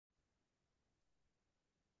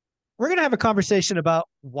we're going to have a conversation about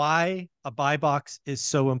why a buy box is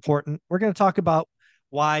so important. We're going to talk about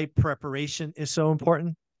why preparation is so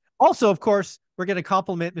important. Also, of course, we're going to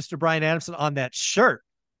compliment Mr. Brian Adamson on that shirt.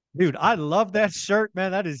 Dude, I love that shirt, man.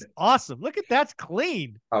 That is awesome. Look at that's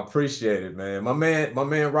clean. I appreciate it, man. My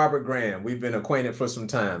man Robert Graham. We've been acquainted for some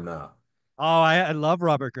time now. Oh, I love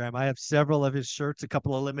Robert Graham. I have several of his shirts, a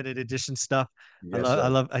couple of limited edition stuff. Yes, I sir.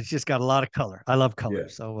 love, I just got a lot of color. I love color. Yeah.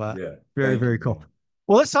 So, Yeah. very, Thank you, very cool. man.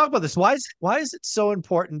 Well, let's talk about this. Why is it so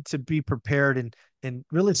important to be prepared and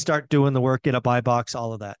really start doing the work, get a buy box,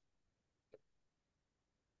 all of that?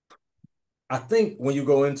 I think when you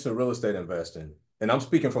go into real estate investing, and I'm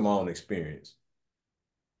speaking from my own experience,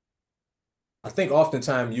 I think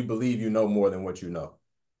oftentimes you believe you know more than what you know,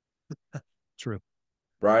 True.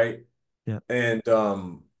 right? Yeah. And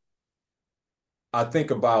I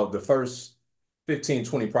think about the first 15,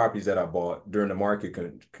 20 properties that I bought during the market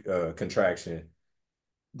contraction.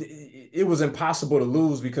 It was impossible to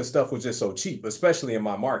lose because stuff was just so cheap, especially in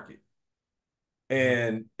my market. Yeah.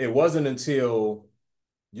 And it wasn't until,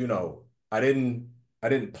 you know, I didn't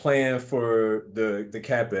plan for the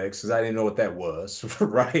capex because I didn't know what that was,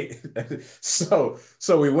 right? So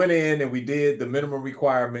we went in and we did the minimum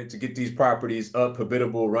requirement to get these properties up,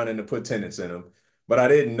 habitable, running to put tenants in them. But I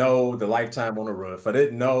didn't know the lifetime on the roof. I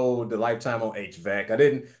didn't know the lifetime on HVAC. I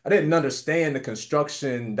didn't understand the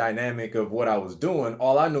construction dynamic of what I was doing.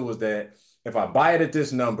 All I knew was that if I buy it at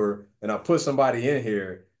this number and I put somebody in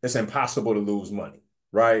here, it's impossible to lose money,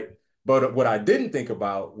 right? But what I didn't think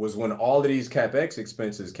about was when all of these CapEx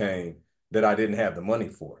expenses came that I didn't have the money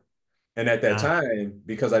for. And at that Yeah. time,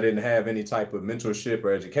 because I didn't have any type of mentorship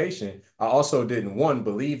or education, I also didn't, one,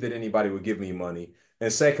 believe that anybody would give me money,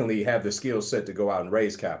 and secondly, have the skill set to go out and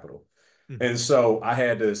raise capital. Mhm. And so I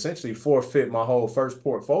had to essentially forfeit my whole first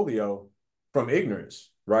portfolio from ignorance,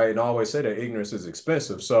 right? And I always say that ignorance is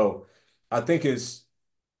expensive. So I think it's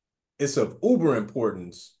of uber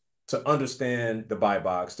importance to understand the buy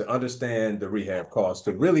box, to understand the rehab costs,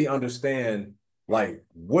 to really understand like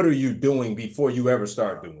what are you doing before you ever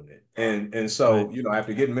start doing it. And Right. so,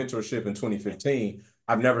 after getting mentorship in 2015,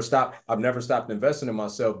 I've never stopped investing in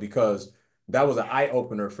myself because that was an eye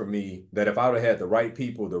opener for me that if I would have had the right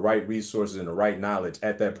people, the right resources, and the right knowledge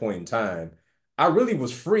at that point in time, I really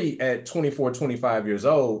was free at 24, 25 years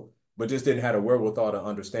old, but just didn't have the wherewithal to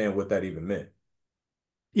understand what that even meant.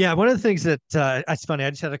 Yeah, one of the things that it's funny, I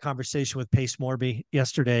just had a conversation with Pace Morby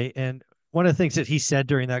yesterday, and one of the things that he said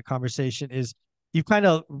during that conversation is you kind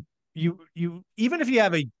of you even if you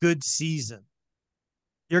have a good season,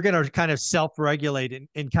 you're going to kind of self-regulate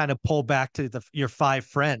and kind of pull back to your five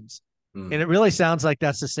friends. And Mm. it really sounds like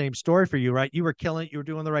that's the same story for you, right? You were killing it, you were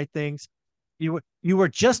doing the right things. You were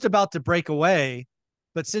just about to break away,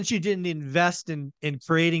 but since you didn't invest in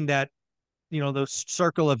creating that, those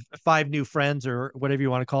circle of five new friends or whatever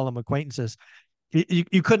you want to call them, acquaintances,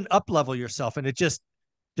 you couldn't up level yourself, and it just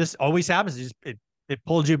always happens. It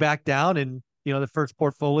pulled you back down, and the first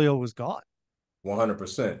portfolio was gone.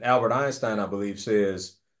 100%. Albert Einstein, I believe,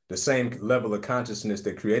 says the same level of consciousness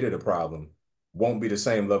that created a problem won't be the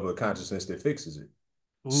same level of consciousness that fixes it.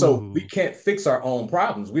 So we Ooh, can't fix our own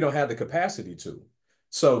problems. We don't have the capacity to.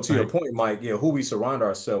 So to your right. point, Mike, yeah, who we surround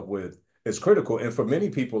ourselves with is critical. And for many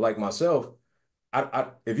people like myself,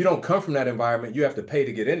 if you don't come from that environment, you have to pay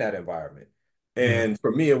to get in that environment. Yeah. And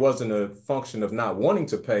for me, it wasn't a function of not wanting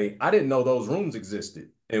to pay. I didn't know those rooms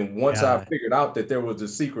existed. And once I Yeah. figured out that there was a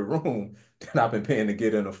secret room, then I've been paying to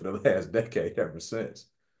get in them for the last decade ever since.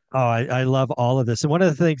 Oh, I love all of this. And one of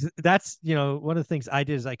the things one of the things I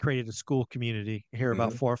did is I created a school community here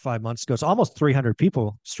about Mhm. 4 or 5 months ago. It's almost 300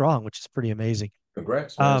 people strong, which is pretty amazing.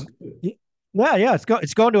 Congrats, man. That's Um, good. yeah,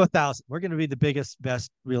 it's going to 1,000. We're going to be the biggest,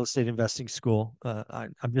 best real estate investing school.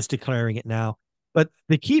 I'm just declaring it now. But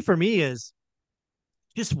the key for me is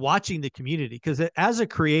just watching the community, because as a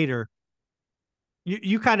creator,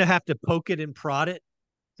 you kind of have to poke it and prod it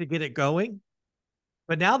to get it going.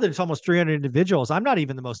 But now that it's almost 300 individuals, I'm not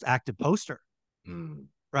even the most active poster, Mm,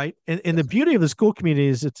 right? And the that's beauty of the school community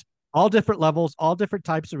is it's all different levels, all different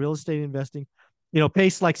types of real estate investing.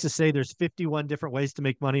 Pace likes to say there's 51 different ways to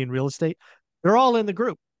make money in real estate. They're all in the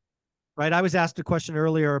group, right? I was asked a question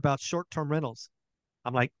earlier about short-term rentals.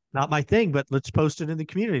 I'm like, not my thing, but let's post it in the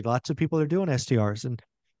community. Lots of people are doing STRs, and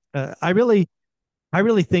I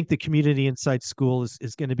really think the community inside school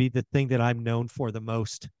is going to be the thing that I'm known for the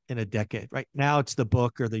most in a decade. Right now, it's the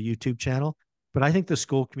book or the YouTube channel, but I think the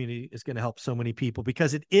school community is going to help so many people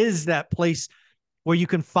because it is that place where you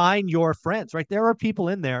can find your friends. Right, there are people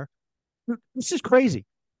in there. This is crazy.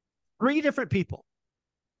 Three different people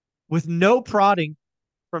with no prodding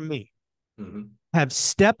from me. mhm. have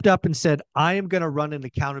stepped up and said, I am going to run an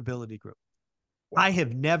accountability group. I Wow.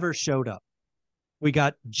 have never showed up. We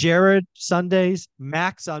got Jared Sundays,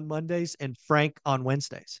 Max on Mondays, and Frank on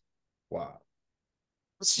Wednesdays. Wow.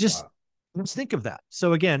 Let's just Wow. let's think of that.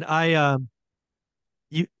 So again,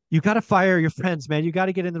 you got to fire your friends, man. You got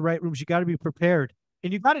to get in the right rooms. You got to be prepared,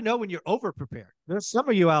 and you got to know when you're over prepared. There's some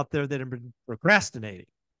of you out there that have been procrastinating,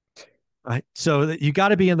 right? So that you got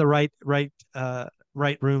to be in the right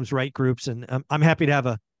rooms, right groups, and I'm happy to have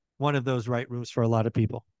a one of those right rooms for a lot of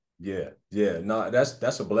people. Yeah. Yeah. No,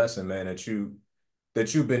 that's a blessing, man, that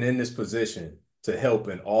you've been in this position to help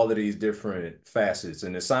in all of these different facets.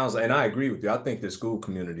 And it sounds like, and I agree with you. I think the school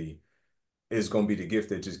community is going to be the gift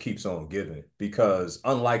that just keeps on giving because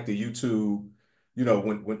unlike the YouTube,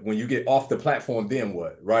 when you get off the platform, then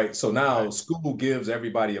what, right? So now Right. school gives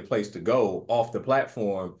everybody a place to go off the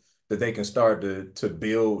platform that they can start to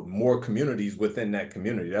build more communities within that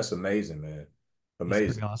community. That's amazing, man. That's pretty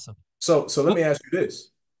Amazing. awesome. So let Well, me ask you this.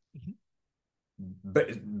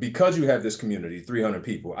 Because you have this community, 300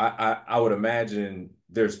 people, I would imagine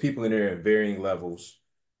there's people in there in varying levels.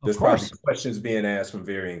 of There's probably course. questions being asked from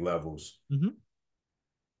varying levels. Mm-hmm.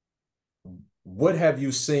 What have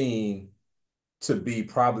you seen to be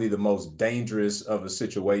probably the most dangerous of a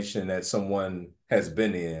situation that someone has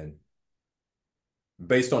been in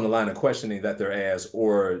based on the line of questioning that they're asked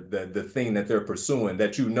or the thing that they're pursuing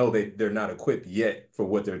that they're not equipped yet for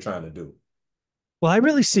what they're trying to do? Well, I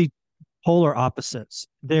really see polar opposites.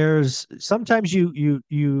 There's sometimes you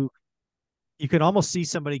can almost see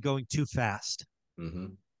somebody going too fast, Mm-hmm.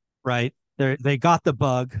 right? They got the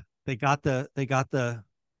bug, they got the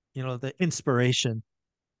the inspiration,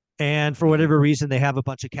 and for Mm-hmm. whatever reason they have a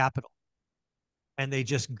bunch of capital and they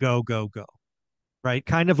just go, right?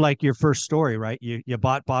 Kind of like your first story, right? You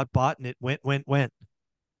bought and it went.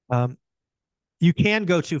 Um, you can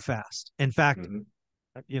go too fast. In fact,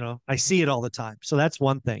 Mm-hmm. I see it all the time. So that's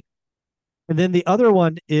one thing. And then the other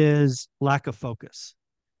one is lack of focus.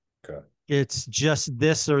 Okay. It's just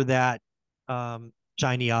this or that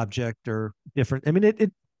shiny object or different. I mean,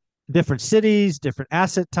 it different cities, different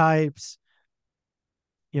asset types.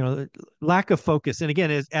 Lack of focus. And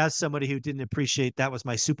again, as somebody who didn't appreciate that was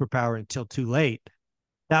my superpower until too late,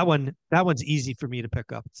 that one's easy for me to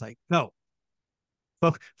pick up. It's like no,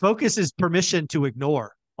 focus is permission to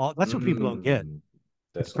ignore. That's what people don't get. Mm,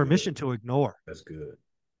 It's that's good. permission to ignore. That's good.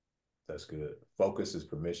 That's good. Focus is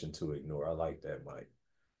permission to ignore. I like that, Mike.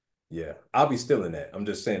 Yeah, I'll be stealing that. I'm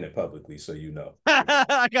just saying it publicly so you know.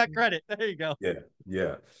 I got credit. There you go. Yeah,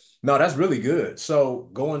 yeah. No, that's really good. So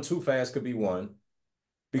going too fast could be one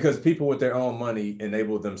because people with their own money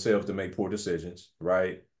enable themselves to make poor decisions,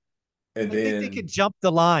 right? And I think they can then, jump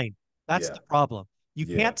the line. That's yeah, the problem. You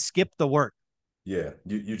yeah, can't skip the work. yeah.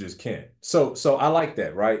 You just can't. So I like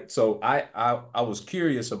that, right? So I was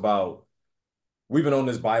curious about we've been on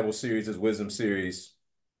this Bible series, this wisdom series.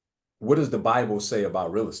 What does the Bible say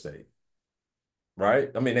about real estate? Right?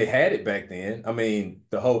 I mean, they had it back then. I mean,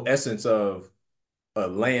 the whole essence of a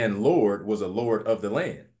landlord was a lord of the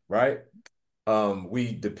land, right?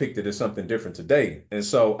 We depict it as something different today. And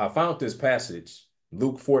so I found this passage,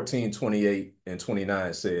 Luke 14:28 and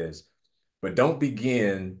 29 says, but don't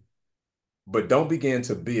begin, but don't begin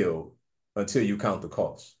to build until you count the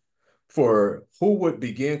cost. For who would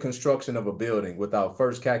begin construction of a building without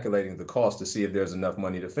first calculating the cost to see if there's enough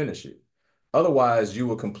money to finish it? Otherwise, you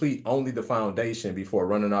will complete only the foundation before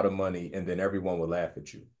running out of money, and then everyone will laugh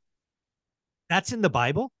at you. That's in the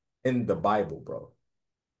Bible. In the Bible, bro.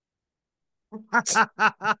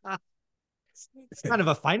 It's kind of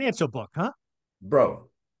a financial book, huh? Bro. Come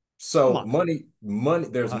So on.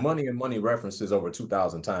 there's Uh, money and money references over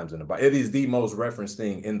 2,000 times in the Bible. It is the most referenced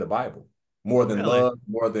thing in the Bible, more than really? love,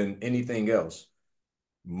 more than anything else.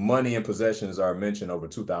 Money and possessions are mentioned over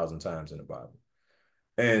 2,000 times in the Bible.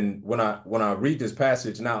 And when I read this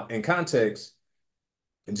passage now in context,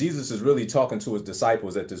 and Jesus is really talking to his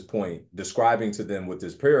disciples at this point, describing to them with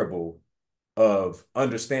this parable of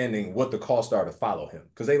understanding what the costs are to follow him.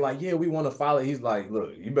 Because they like, yeah, we want to follow. He's like,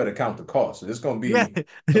 look, you better count the cost. There's going to Yeah. be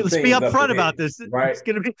some Let's be things up upfront about ahead, this. right? It's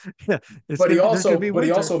gonna be. Yeah. There's gonna be But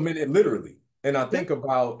he winter. also meant it literally. And I Yeah. think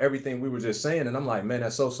about everything we were just saying, and I'm like, man,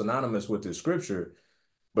 that's so synonymous with this scripture.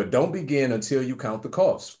 But don't begin until you count the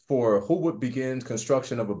cost. For who would begin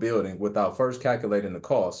construction of a building without first calculating the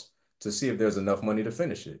cost to see if there's enough money to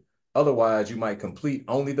finish it? Otherwise, you might complete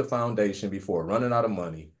only the foundation before running out of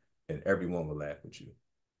money, and everyone will laugh at you.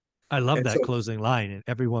 I love And that so, closing line, and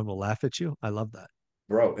everyone will laugh at you. I love that.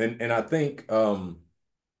 bro, and I think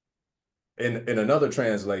in another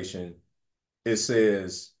translation, it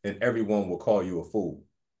says, and everyone will call you a fool.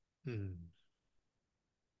 Hmm.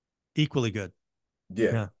 Equally good.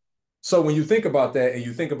 Yeah. Yeah. So when you think about that and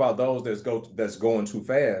you think about those that's going too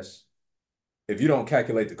fast, if you don't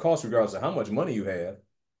calculate the cost regardless of how much money you have,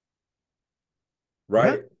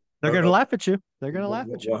 Yeah. right? They're going to laugh at you. They're going to laugh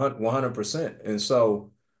at you. 100%. And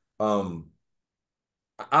so um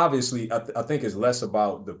obviously I think it's less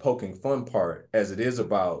about the poking fun part as it is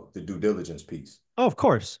about the due diligence piece, Oh, of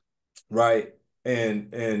course. right?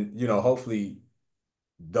 And you know, hopefully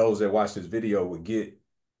those that watch this video would get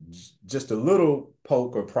just a little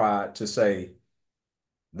poke or pride to say,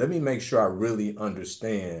 let me make sure I really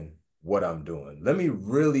understand what I'm doing. Let me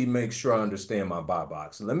really make sure I understand my buy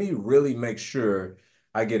box. Let me really make sure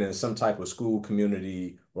I get in some type of school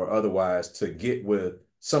community or otherwise to get with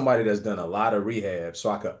somebody that's done a lot of rehab so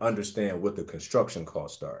I could understand what the construction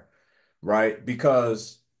costs are, right?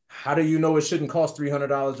 Because how do you know it shouldn't cost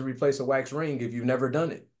 $300 to replace a wax ring if you've never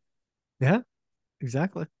done it, Yeah,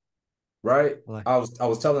 exactly. right? Like, I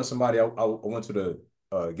was telling somebody I went to the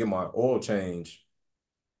get my oil change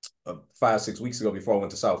 5 6 weeks ago before I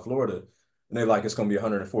went to South Florida, and they're like, it's gonna be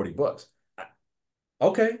 $140.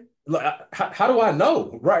 Okay, like, how do I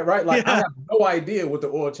know? Right. Like I yeah, have no idea what the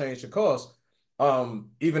oil change should cost.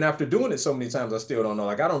 Even after doing it so many times, I still don't know.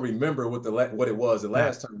 Like I don't remember what it was the yeah.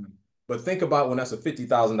 last time. But think about when that's a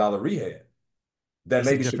 $50,000 rehab that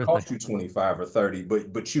It's a maybe should different thing. cost you 25 or 30,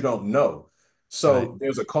 but you don't know. Right. So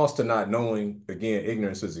there's a cost to not knowing. Again,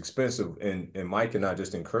 ignorance is expensive, and Mike and I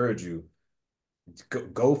just encourage you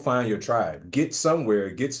go find your tribe, get somewhere,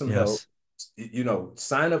 get some help, Yes. you know,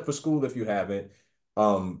 sign up for school if you haven't.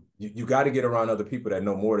 You got to get around other people that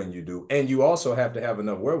know more than you do, and you also have to have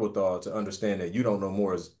enough wherewithal to understand that you don't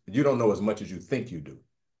know as much as you think you do.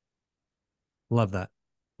 Love that.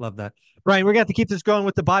 Love that. Brian, we're going to have to keep this going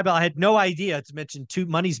with the Bible. I had no idea it's mentioned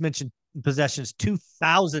money's mentioned possessions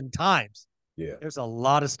 2,000 times. Yeah. There's a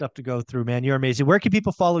lot of stuff to go through, man. You're amazing. Where can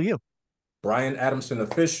people follow you? Brian Adamson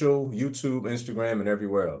official, YouTube, Instagram, and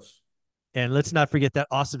everywhere else. And let's not forget that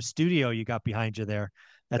awesome studio you got behind you there.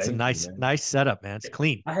 That's a Thank you, nice, man. nice setup, man. It's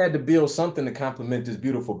clean. I had to build something to complement this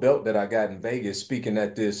beautiful belt that I got in Vegas, speaking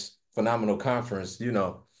at this phenomenal conference, you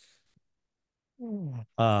know.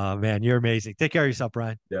 Oh, man, you're amazing. Take care of yourself,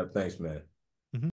 Brian. Yeah, thanks, man.